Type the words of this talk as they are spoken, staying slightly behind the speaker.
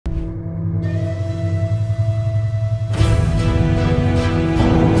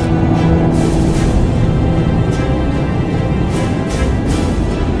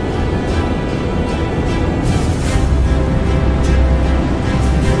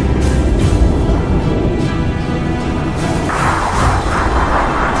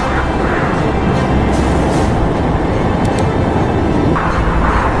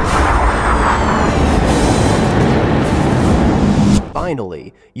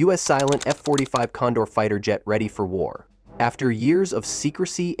U.S. silent F-45 Condor fighter jet ready for war. After years of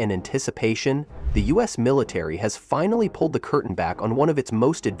secrecy and anticipation, the U.S. military has finally pulled the curtain back on one of its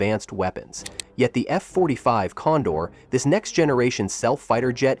most advanced weapons. Yet the F-45 Condor, this next-generation stealth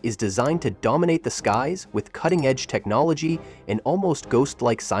fighter jet, is designed to dominate the skies with cutting-edge technology and almost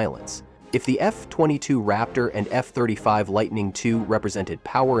ghost-like silence. If the F-22 Raptor and F-35 Lightning II represented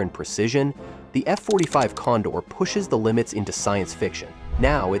power and precision, the F-45 Condor pushes the limits into science fiction.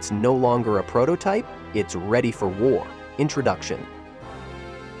 Now it's no longer a prototype, it's ready for war. Introduction.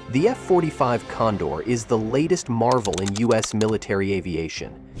 The F-45 Condor is the latest marvel in U.S. military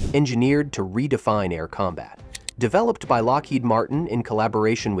aviation, engineered to redefine air combat. Developed by Lockheed Martin in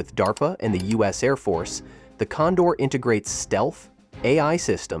collaboration with DARPA and the U.S. Air Force, the Condor integrates stealth, AI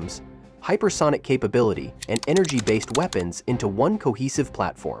systems, hypersonic capability, and energy-based weapons into one cohesive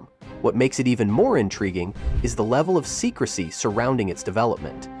platform. What makes it even more intriguing is the level of secrecy surrounding its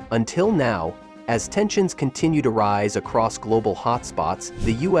development. Until now, as tensions continue to rise across global hotspots,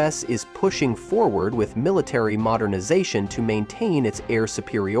 the U.S. is pushing forward with military modernization to maintain its air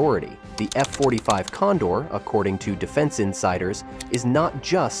superiority. The F-45 Condor, according to defense insiders, is not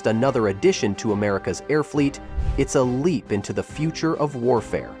just another addition to America's air fleet, it's a leap into the future of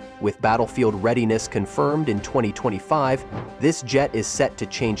warfare. With battlefield readiness confirmed in 2025, this jet is set to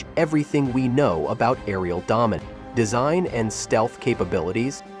change everything we know about aerial dominance. Design and stealth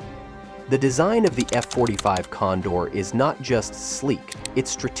capabilities. The design of the F-45 Condor is not just sleek,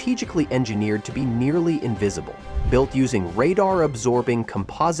 it's strategically engineered to be nearly invisible. Built using radar-absorbing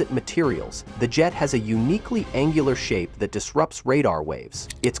composite materials, the jet has a uniquely angular shape that disrupts radar waves.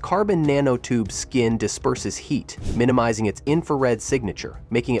 Its carbon nanotube skin disperses heat, minimizing its infrared signature,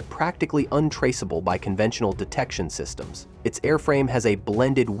 making it practically untraceable by conventional detection systems. Its airframe has a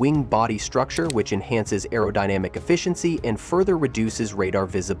blended wing-body structure which enhances aerodynamic efficiency and further reduces radar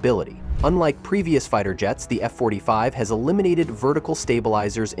visibility. Unlike previous fighter jets, the F-45 has eliminated vertical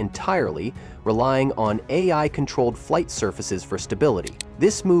stabilizers entirely, relying on AI-controlled flight surfaces for stability.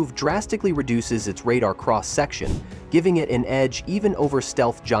 This move drastically reduces its radar cross-section, giving it an edge even over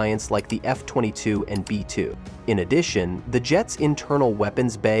stealth giants like the F-22 and B-2. In addition, the jet's internal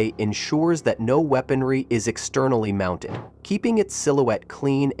weapons bay ensures that no weaponry is externally mounted, keeping its silhouette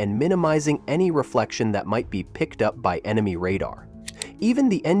clean and minimizing any reflection that might be picked up by enemy radar. Even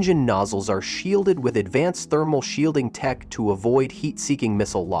the engine nozzles are shielded with advanced thermal shielding tech to avoid heat-seeking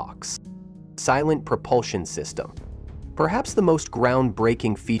missile locks. Silent propulsion system. Perhaps the most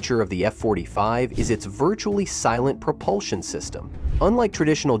groundbreaking feature of the F-45 is its virtually silent propulsion system. Unlike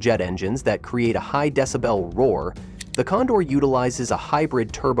traditional jet engines that create a high-decibel roar, the Condor utilizes a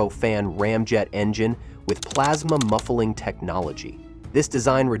hybrid turbofan ramjet engine with plasma-muffling technology. This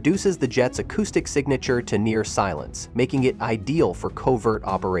design reduces the jet's acoustic signature to near silence, making it ideal for covert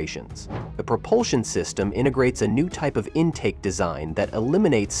operations. The propulsion system integrates a new type of intake design that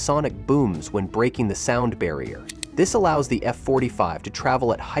eliminates sonic booms when breaking the sound barrier. This allows the F-45 to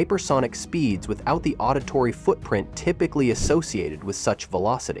travel at hypersonic speeds without the auditory footprint typically associated with such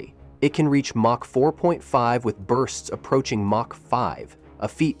velocity. It can reach Mach 4.5 with bursts approaching Mach 5, a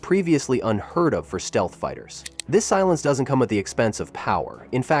feat previously unheard of for stealth fighters. This silence doesn't come at the expense of power.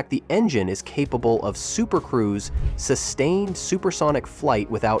 In fact, the engine is capable of supercruise, sustained supersonic flight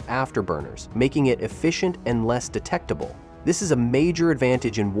without afterburners, making it efficient and less detectable. This is a major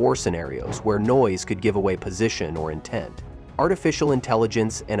advantage in war scenarios where noise could give away position or intent. Artificial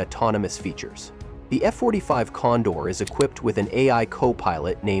intelligence and autonomous features. The F-45 Condor is equipped with an AI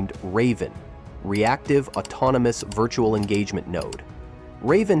co-pilot named Raven, Reactive Autonomous Virtual Engagement Node.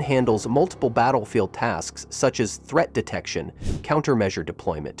 Raven handles multiple battlefield tasks such as threat detection, countermeasure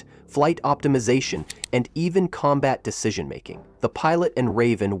deployment, flight optimization, and even combat decision-making. The pilot and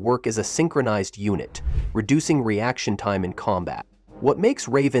Raven work as a synchronized unit, reducing reaction time in combat. What makes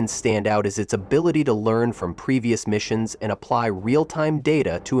Raven stand out is its ability to learn from previous missions and apply real-time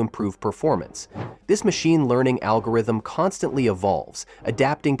data to improve performance. This machine learning algorithm constantly evolves,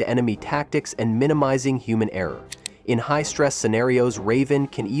 adapting to enemy tactics and minimizing human error. In high-stress scenarios, Raven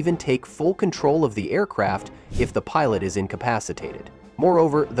can even take full control of the aircraft if the pilot is incapacitated.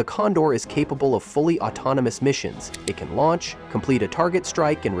 Moreover, the Condor is capable of fully autonomous missions. It can launch, complete a target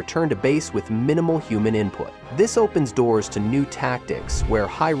strike, and return to base with minimal human input. This opens doors to new tactics where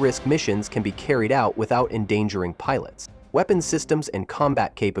high-risk missions can be carried out without endangering pilots. Weapons systems and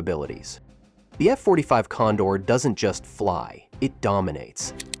combat capabilities. The F-45 Condor doesn't just fly, it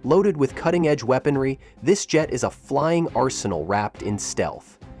dominates. Loaded with cutting-edge weaponry, this jet is a flying arsenal wrapped in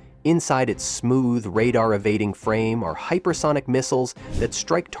stealth. Inside its smooth, radar-evading frame are hypersonic missiles that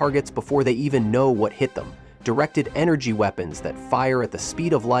strike targets before they even know what hit them, directed energy weapons that fire at the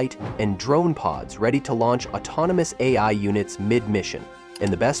speed of light, and drone pods ready to launch autonomous AI units mid-mission.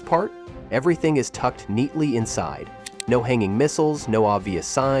 And the best part? Everything is tucked neatly inside. No hanging missiles, no obvious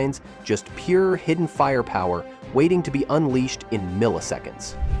signs, just pure hidden firepower waiting to be unleashed in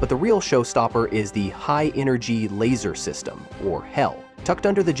milliseconds. But the real showstopper is the high-energy laser system, or HEL. Tucked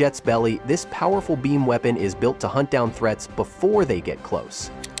under the jet's belly, this powerful beam weapon is built to hunt down threats before they get close.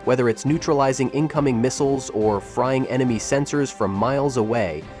 Whether it's neutralizing incoming missiles or frying enemy sensors from miles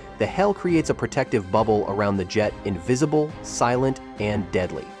away, the HEL creates a protective bubble around the jet, invisible, silent, and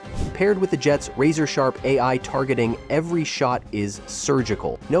deadly. Paired with the jet's razor-sharp AI targeting, every shot is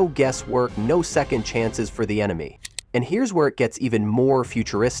surgical. No guesswork, no second chances for the enemy. And here's where it gets even more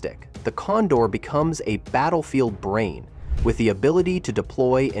futuristic. The Condor becomes a battlefield brain, with the ability to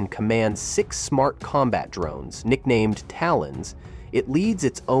deploy and command 6 smart combat drones, nicknamed Talons. It leads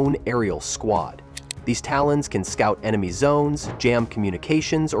its own aerial squad. These Talons can scout enemy zones, jam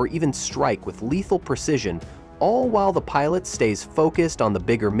communications, or even strike with lethal precision, all while the pilot stays focused on the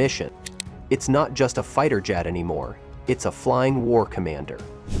bigger mission. It's not just a fighter jet anymore, it's a flying war commander.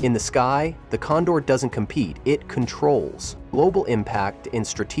 In the sky, the Condor doesn't compete, it controls. Global impact and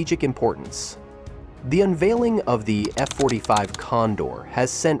strategic importance. The unveiling of the F-45 Condor has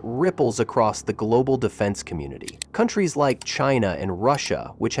sent ripples across the global defense community. Countries like China and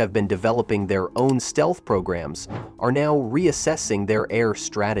Russia, which have been developing their own stealth programs, are now reassessing their air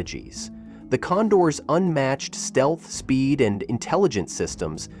strategies. The Condor's unmatched stealth, speed, and intelligence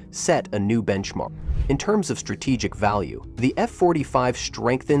systems set a new benchmark. In terms of strategic value, the F-45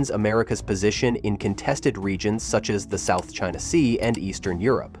 strengthens America's position in contested regions such as the South China Sea and Eastern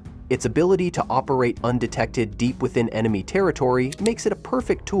Europe. Its ability to operate undetected deep within enemy territory makes it a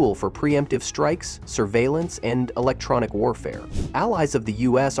perfect tool for preemptive strikes, surveillance, and electronic warfare. Allies of the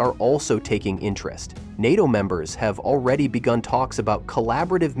US are also taking interest. NATO members have already begun talks about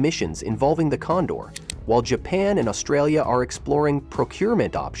collaborative missions involving the Condor, while Japan and Australia are exploring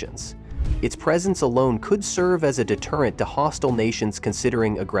procurement options. Its presence alone could serve as a deterrent to hostile nations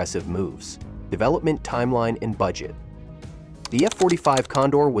considering aggressive moves. Development timeline and budget. The F-45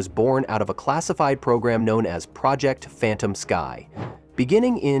 Condor was born out of a classified program known as Project Phantom Sky.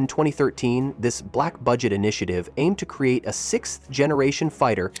 Beginning in 2013, this black-budget initiative aimed to create a 6th-generation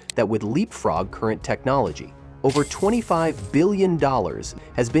fighter that would leapfrog current technology. Over $25 billion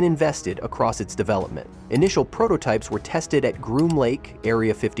has been invested across its development. Initial prototypes were tested at Groom Lake,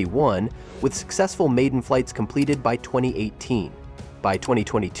 Area 51, with successful maiden flights completed by 2018. By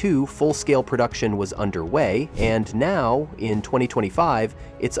 2022, full-scale production was underway, and now, in 2025,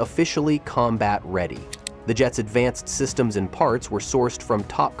 it's officially combat-ready. The jet's advanced systems and parts were sourced from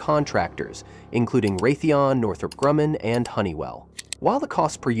top contractors, including Raytheon, Northrop Grumman, and Honeywell. While the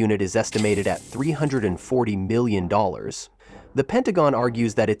cost per unit is estimated at $340 million, the Pentagon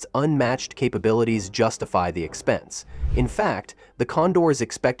argues that its unmatched capabilities justify the expense. In fact, the Condor is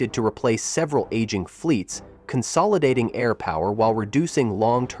expected to replace several aging fleets, consolidating air power while reducing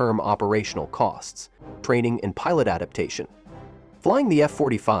long-term operational costs. Training and pilot adaptation. Flying the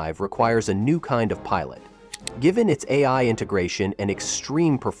F-45 requires a new kind of pilot. Given its AI integration and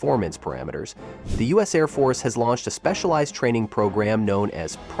extreme performance parameters, the U.S. Air Force has launched a specialized training program known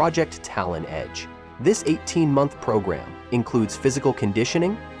as Project Talon Edge. This 18-month program includes physical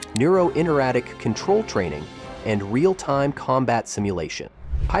conditioning, neuro-inerratic control training, and real-time combat simulation.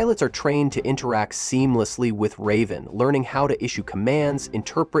 Pilots are trained to interact seamlessly with Raven, learning how to issue commands,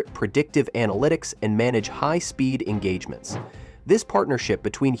 interpret predictive analytics, and manage high-speed engagements. This partnership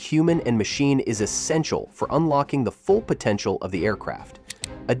between human and machine is essential for unlocking the full potential of the aircraft.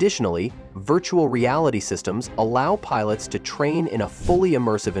 Additionally, virtual reality systems allow pilots to train in a fully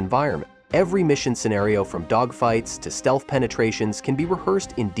immersive environment. Every mission scenario, from dogfights to stealth penetrations, can be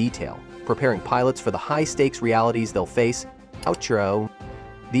rehearsed in detail, preparing pilots for the high-stakes realities they'll face. Outro.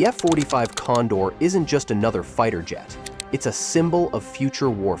 The F-45 Condor isn't just another fighter jet. It's a symbol of future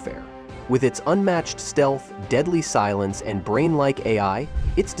warfare. With its unmatched stealth, deadly silence, and brain-like AI,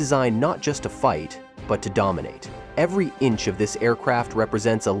 it's designed not just to fight, but to dominate. Every inch of this aircraft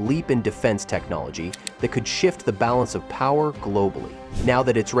represents a leap in defense technology that could shift the balance of power globally. Now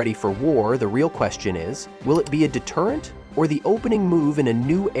that it's ready for war, the real question is, will it be a deterrent or the opening move in a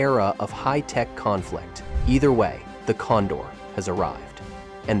new era of high-tech conflict? Either way, the Condor has arrived,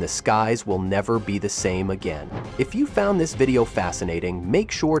 and the skies will never be the same again. If you found this video fascinating,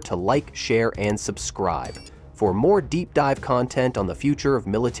 make sure to like, share, and subscribe for more deep dive content on the future of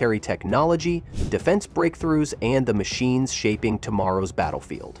military technology, defense breakthroughs, and the machines shaping tomorrow's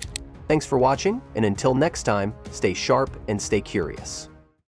battlefield. Thanks for watching, and until next time, stay sharp and stay curious.